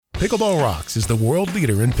Pickleball Rocks is the world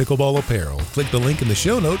leader in pickleball apparel. Click the link in the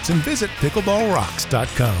show notes and visit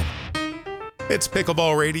pickleballrocks.com. It's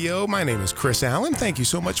Pickleball Radio. My name is Chris Allen. Thank you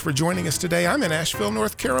so much for joining us today. I'm in Asheville,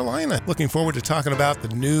 North Carolina. Looking forward to talking about the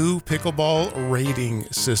new pickleball rating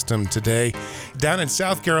system today. Down in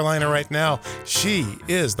South Carolina right now, she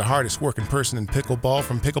is the hardest working person in pickleball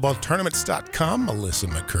from pickleballtournaments.com, Melissa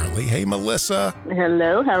McCurley. Hey, Melissa.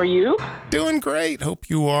 Hello, how are you? Doing great.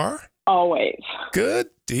 Hope you are. Always.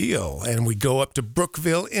 Good deal. And we go up to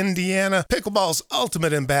Brookville, Indiana. Pickleball's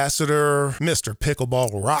ultimate ambassador, Mr.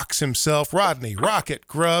 Pickleball Rocks himself, Rodney Rocket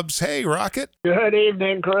Grubbs. Hey, Rocket. Good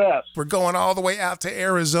evening, Chris. We're going all the way out to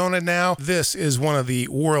Arizona now. This is one of the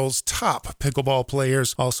world's top pickleball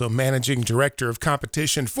players, also managing director of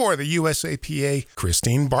competition for the USAPA,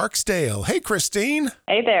 Christine Barksdale. Hey, Christine.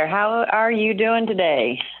 Hey there. How are you doing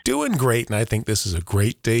today? Doing great, and I think this is a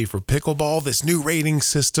great day for pickleball. This new rating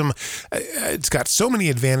system, it's got so many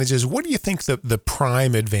advantages. What do you think the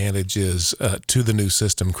prime advantage is to the new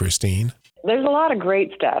system, Christine? There's a lot of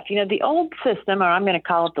great stuff. You know, the old system, or I'm going to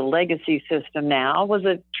call it the legacy system now, was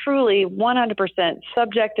a truly 100%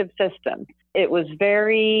 subjective system. It was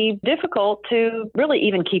very difficult to really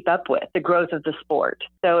even keep up with the growth of the sport.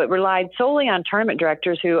 So it relied solely on tournament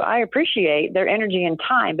directors who I appreciate their energy and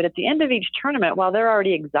time. But at the end of each tournament, while they're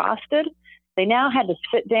already exhausted, they now had to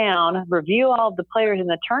sit down, review all of the players in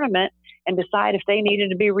the tournament, and decide if they needed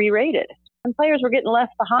to be re-rated. And players were getting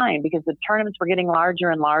left behind because the tournaments were getting larger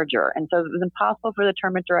and larger. And so it was impossible for the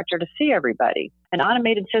tournament director to see everybody. An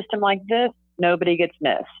automated system like this, nobody gets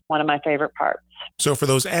missed. One of my favorite parts. So for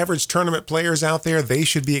those average tournament players out there, they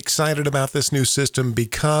should be excited about this new system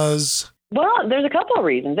because... Well, there's a couple of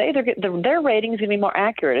reasons. Their rating is going to be more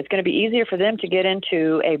accurate. It's going to be easier for them to get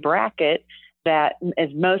into a bracket that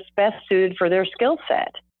is most best suited for their skill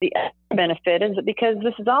set. The other benefit is that because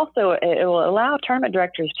this is also, it will allow tournament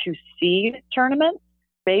directors to seed tournaments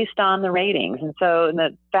based on the ratings. And so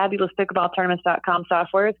the fabulous pickleballtournaments.com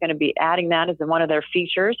software is going to be adding that as one of their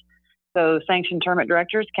features. So sanctioned tournament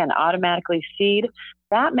directors can automatically seed.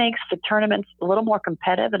 That makes the tournaments a little more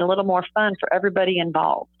competitive and a little more fun for everybody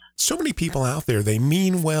involved. So many people out there, they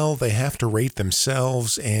mean well, they have to rate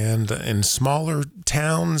themselves, and in smaller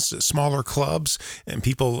towns, smaller clubs, and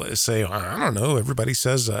people say, I don't know, everybody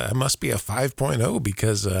says I must be a 5.0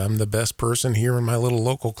 because I'm the best person here in my little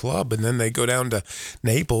local club. And then they go down to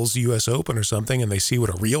Naples, US Open or something, and they see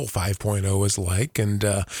what a real 5.0 is like. And,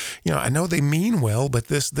 I know they mean well, but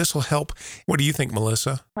this will help. What do you think,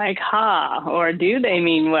 Melissa? Like, or do they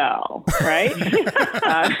mean well, right?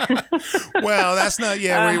 Well, that's not,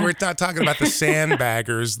 we're not talking about the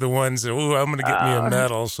sandbaggers, the ones that, I'm going to get me a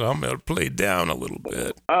medal, so I'm going to play down a little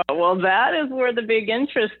bit. Well, that is where the big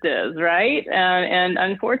interest is, right? And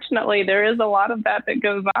unfortunately, there is a lot of that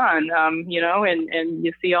goes on, and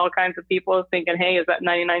you see all kinds of people thinking, hey, is that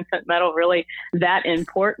 99-cent medal really that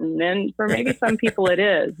important? And for maybe some people it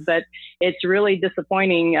is, but it's really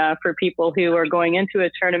disappointing for people who are going into a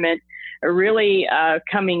tournament really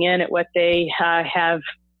coming in at what they have,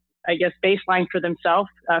 I guess, baseline for themselves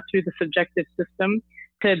through the subjective system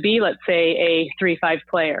to be, let's say, a 3-5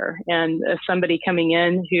 player, and somebody coming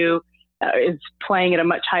in who is playing at a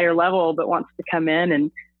much higher level but wants to come in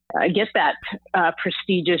and get that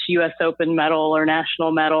prestigious U.S. Open medal or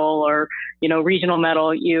national medal or, regional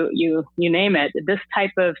medal, you name it. This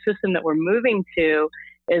type of system that we're moving to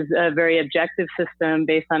is a very objective system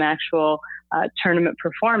based on actual tournament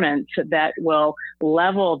performance that will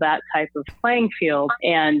level that type of playing field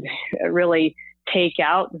and really take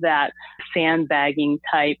out that sandbagging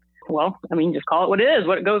type. Well, just call it what it is,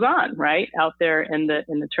 what goes on right out there in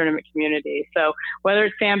the tournament community. So whether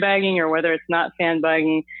it's sandbagging or whether it's not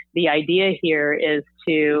sandbagging, the idea here is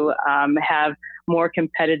to have more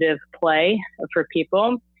competitive play for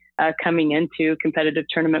people coming into competitive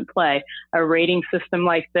tournament play. A rating system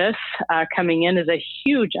like this coming in is a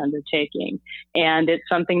huge undertaking, and it's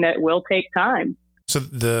something that will take time. So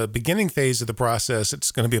the beginning phase of the process,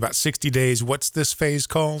 it's going to be about 60 days. What's this phase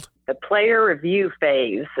called? The player review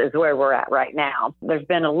phase is where we're at right now. There's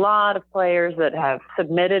been a lot of players that have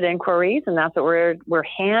submitted inquiries, and that's what we're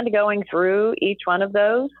hand going through each one of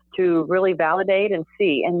those to really validate and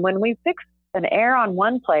see. And when we fix an error on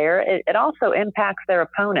one player, it also impacts their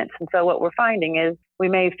opponents. And so what we're finding is we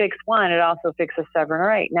may fix one, it also fixes 7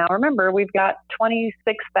 or 8. Now, remember, we've got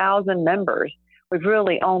 26,000 members. We've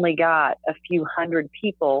really only got a few hundred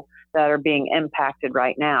people that are being impacted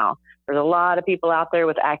right now. There's a lot of people out there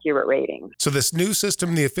with accurate ratings. So this new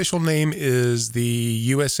system, the official name is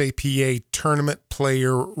the USAPA Tournament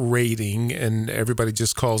Player Rating, and everybody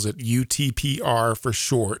just calls it UTPR for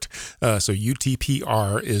short. So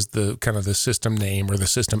UTPR is the kind of the system name or the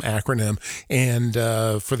system acronym. And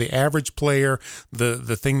for the average player,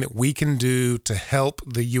 the thing that we can do to help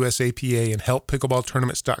the USAPA and help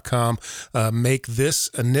pickleballtournaments.com make this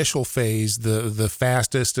initial phase the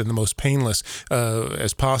fastest and the most painless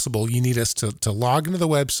as possible, you need us to log into the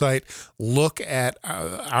website, look at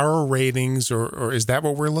our ratings, or is that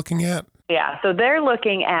what we're looking at? Yeah, so they're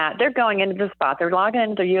going into the spot, they're logging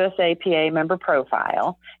into their USAPA member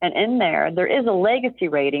profile, and in there is a legacy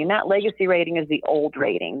rating, and that legacy rating is the old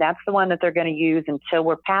rating. That's the one that they're going to use until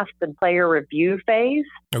we're past the player review phase.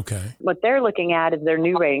 Okay. What they're looking at is their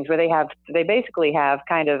new ratings, where they basically have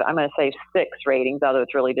kind of, I'm going to say 6 ratings, although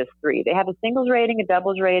it's really just 3. They have a singles rating, a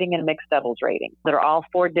doubles rating, and a mixed doubles rating that are all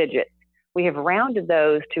 4 digits. We have rounded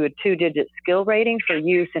those to a 2-digit skill rating for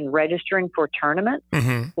use in registering for tournaments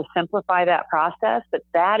to simplify that process. But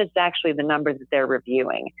that is actually the number that they're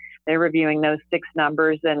reviewing. They're reviewing those 6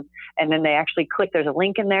 numbers, and then they actually there's a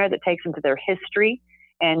link in there that takes them to their history.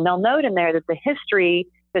 And they'll note in there that the history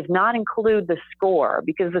does not include the score,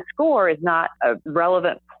 because the score is not a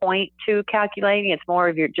relevant point to calculating. It's more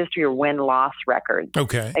of your win-loss record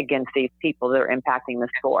against these people that are impacting the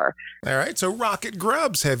score. All right. So Rocket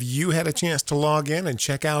Grubbs, have you had a chance to log in and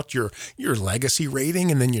check out your legacy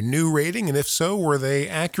rating and then your new rating? And if so, were they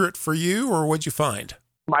accurate for you, or what'd you find?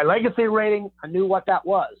 My legacy rating, I knew what that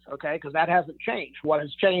was, okay, because that hasn't changed. What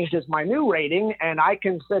has changed is my new rating, and I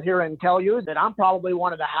can sit here and tell you that I'm probably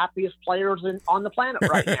one of the happiest players on the planet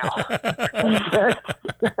right now.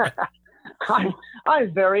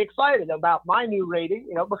 I'm very excited about my new rating,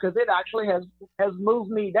 because it actually has moved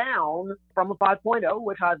me down from a 5.0,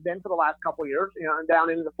 which I've been for the last couple of years, down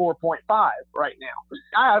into the 4.5 right now.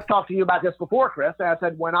 I've talked to you about this before, Chris. I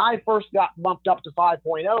said when I first got bumped up to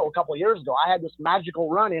 5.0 a couple of years ago, I had this magical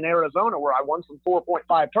run in Arizona where I won some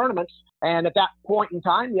 4.5 tournaments. And at that point in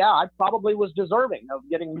time, I probably was deserving of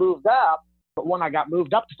getting moved up. But when I got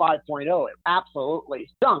moved up to 5.0, it absolutely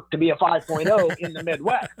stunk to be a 5.0 in the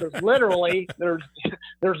Midwest. Because literally,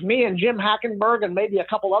 there's me and Jim Hackenberg and maybe a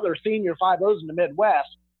couple other senior 5.0s in the Midwest.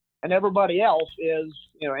 And everybody else is,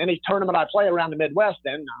 any tournament I play around the Midwest,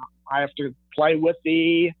 then I have to play with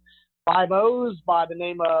the 5.0s by the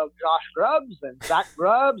name of Josh Grubbs and Zach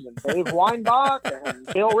Grubbs and Dave Weinbach and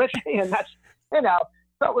Bill Ritchie. And that's,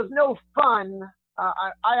 so it was no fun.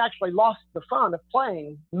 I actually lost the fun of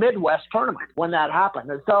playing Midwest tournaments when that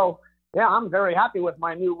happened. And so, I'm very happy with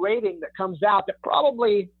my new rating that comes out that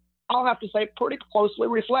probably, I'll have to say, pretty closely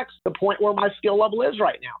reflects the point where my skill level is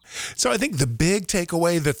right now. So I think the big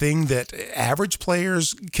takeaway, the thing that average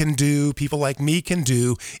players can do, people like me can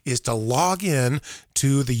do, is to log in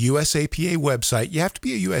to the USAPA website. You have to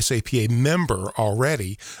be a USAPA member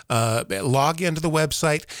already. Log into the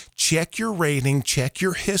website, check your rating, check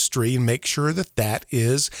your history, and make sure that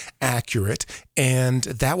is accurate. And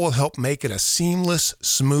that will help make it a seamless,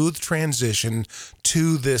 smooth transition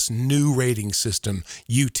to this new rating system,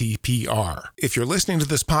 UTPR. If you're listening to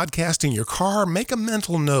this podcast in your car, make a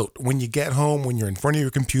mental note when you get home, when you're in front of your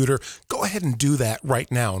computer. Go ahead and do that right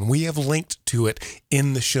now. And we have linked to it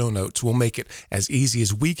in the show notes. We'll make it as easy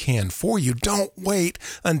as we can for you. Don't wait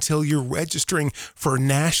until you're registering for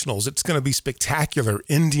nationals. It's going to be spectacular.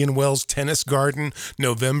 Indian Wells Tennis Garden,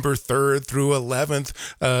 November 3rd through 11th.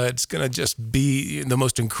 It's going to just be the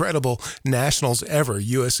most incredible nationals ever.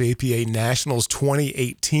 USAPA Nationals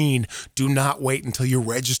 2018. Do not wait until you're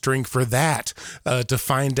registering for that to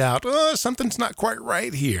find out, something's not quite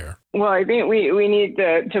right here. Well, I think we need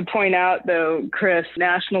to point out, though, Chris,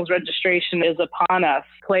 nationals registration is upon us.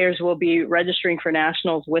 Players will be registering for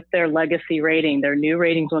nationals with their legacy rating. Their new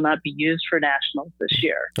ratings will not be used for nationals this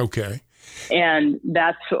year. Okay. And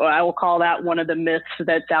I will call that one of the myths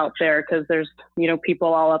that's out there, because there's,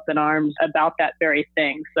 people all up in arms about that very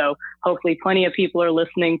thing. So hopefully plenty of people are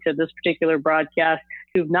listening to this particular broadcast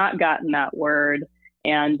who've not gotten that word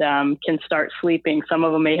and can start sleeping. Some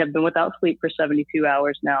of them may have been without sleep for 72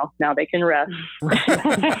 hours now. Now they can rest.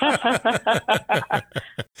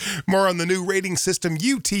 More on the new rating system,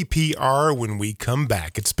 UTPR, when we come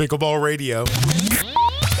back. It's Pickleball Radio.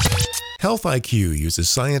 Health IQ uses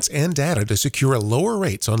science and data to secure lower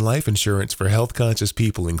rates on life insurance for health-conscious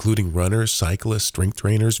people, including runners, cyclists, strength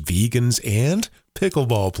trainers, vegans, and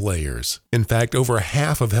pickleball players. In fact, over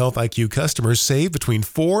half of Health IQ customers save between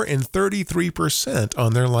 4 and 33%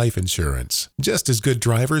 on their life insurance. Just as good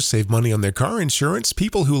drivers save money on their car insurance,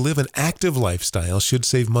 people who live an active lifestyle should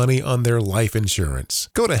save money on their life insurance.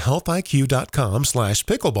 Go to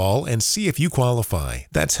healthiq.com/pickleball and see if you qualify.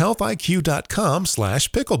 That's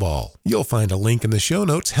healthiq.com/pickleball. You'll find a link in the show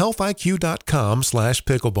notes,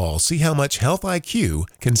 healthiq.com/pickleball. See how much Health IQ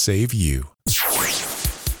can save you.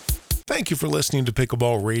 Thank you for listening to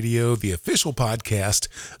Pickleball Radio, the official podcast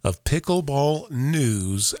of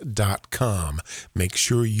pickleballnews.com. Make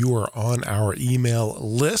sure you are on our email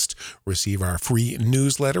list. Receive our free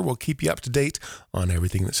newsletter. We'll keep you up to date on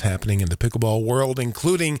everything that's happening in the pickleball world,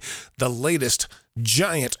 including the latest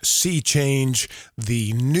giant sea change,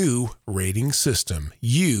 the new rating system,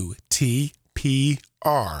 UTPR,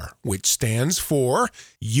 which stands for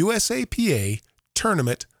USAPA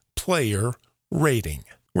Tournament Player Rating.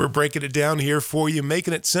 We're breaking it down here for you,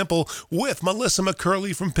 making it simple with Melissa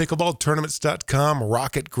McCurley from pickleballtournaments.com,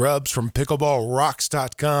 Rocket Grubbs from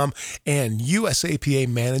pickleballrocks.com, and USAPA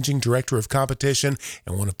Managing Director of Competition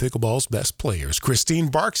and one of pickleball's best players, Christine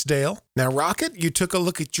Barksdale. Now, Rocket, you took a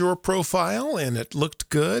look at your profile and it looked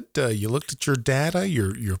good. You looked at your data,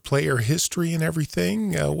 your player history and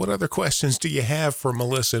everything. What other questions do you have for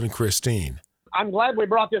Melissa and Christine? I'm glad we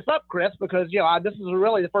brought this up, Chris, because this is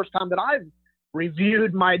really the first time that I've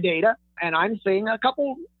reviewed my data, and I'm seeing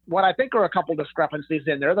what I think are a couple discrepancies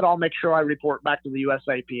in there that I'll make sure I report back to the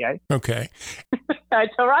USAPA. Okay.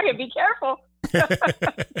 So, Rocket, be careful.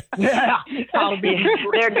 Yeah, I'll be.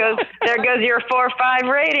 There goes your 4-5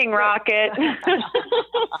 rating, Rocket.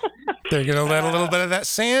 They're going to let a little bit of that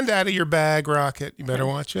sand out of your bag, Rocket. You better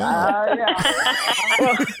watch Yeah. out.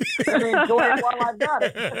 Enjoy it while I've got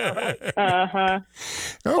it. Uh-huh.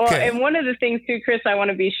 Okay. Well, and one of the things too, Chris, I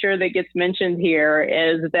want to be sure that gets mentioned here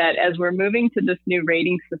is that as we're moving to this new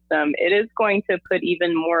rating system, it is going to put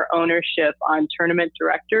even more ownership on tournament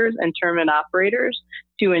directors and tournament operators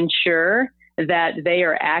to ensure that they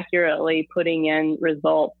are accurately putting in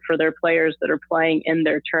results for their players that are playing in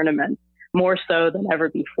their tournaments, more so than ever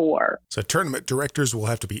before. So tournament directors will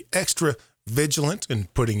have to be extra vigilant in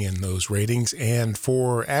putting in those ratings. And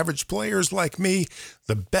for average players like me,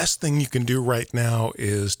 the best thing you can do right now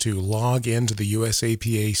is to log into the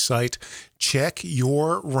USAPA site, check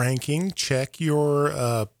your ranking, check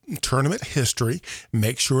your tournament history,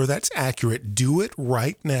 make sure that's accurate. Do it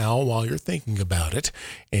right now while you're thinking about it,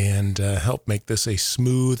 and help make this a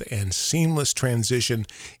smooth and seamless transition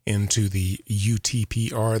into the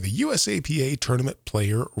UTPR, the USAPA Tournament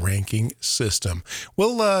Player Ranking System.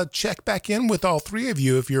 We'll check back in with all three of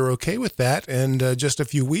you if you're okay with that in just a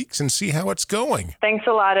few weeks and see how it's going. Thanks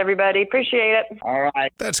a lot, everybody. Appreciate it. All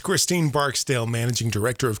right. That's Christine Barksdale, Managing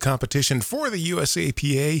Director of Competition for the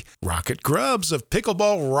USAPA, Rocket Grubbs of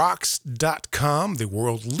pickleballrocks.com, the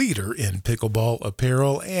world leader in pickleball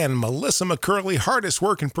apparel, and Melissa McCurley, hardest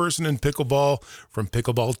working person in pickleball from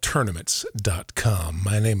pickleballtournaments.com.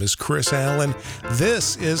 My name is Chris Allen.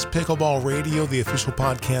 This is Pickleball Radio, the official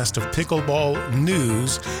podcast of Pickleball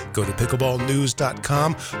News. Go to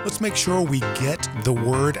pickleballnews.com. Let's make sure we get the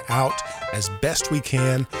word out as best we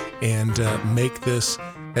can and make this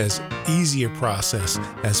as easy a process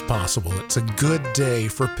as possible. It's a good day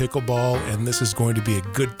for pickleball, and this is going to be a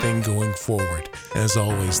good thing going forward. As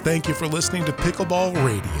always, thank you for listening to Pickleball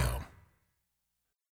Radio.